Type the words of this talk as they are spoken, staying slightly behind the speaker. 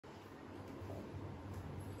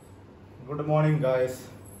Good morning, guys.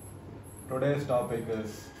 Today's topic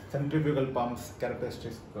is centrifugal pumps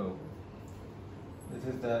characteristics curve.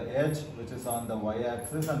 This is the H, which is on the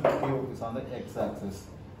y-axis, and Q is on the x-axis.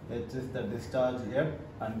 H is the discharge head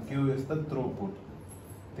and Q is the throughput.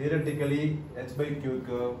 Theoretically, H by Q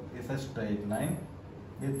curve is a straight line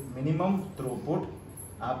with minimum throughput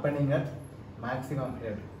happening at maximum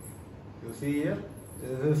head. You see here,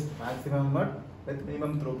 this is maximum head with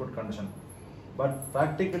minimum throughput condition. But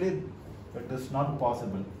practically, it is not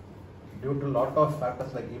possible due to lot of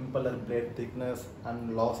factors like impeller blade thickness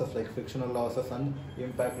and losses like frictional losses and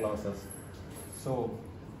impact losses. So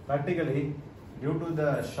practically, due to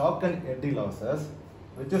the shock and eddy losses,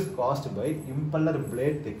 which is caused by impeller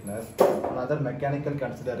blade thickness and other mechanical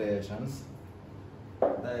considerations,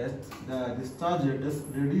 the discharge rate is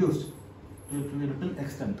reduced to a little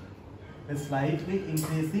extent with slightly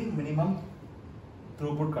increasing minimum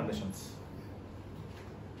throughput conditions.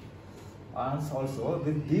 And also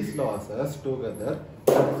with these losses together,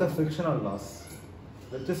 there is a frictional loss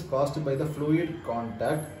which is caused by the fluid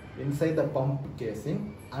contact inside the pump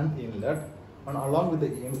casing and inlet, and along with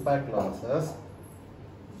the impact losses,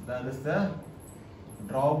 there is the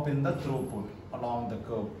drop in the throughput along the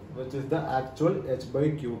curve, which is the actual H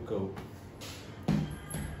by Q curve.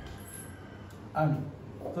 And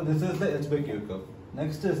so this is the H by Q curve.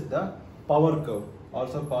 Next is the power curve,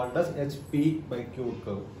 also called as HP by Q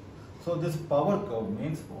curve. So this power curve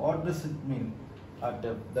means, what does it mean? At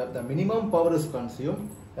the minimum power is consumed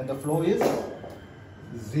when the flow is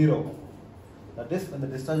 0. That is when the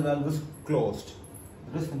discharge valve is closed.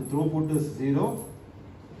 That is when the throughput is 0,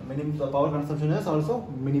 the power consumption is also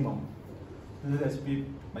minimum. This is HP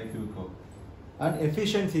by Q curve. And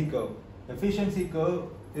efficiency curve. Efficiency curve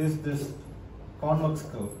is this convex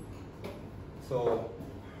curve. So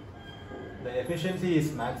the efficiency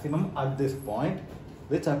is maximum at this point,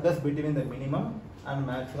 which occurs between the minimum and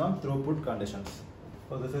maximum throughput conditions.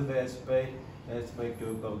 So this is the H by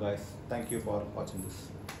Q curve, guys. Thank you for watching this.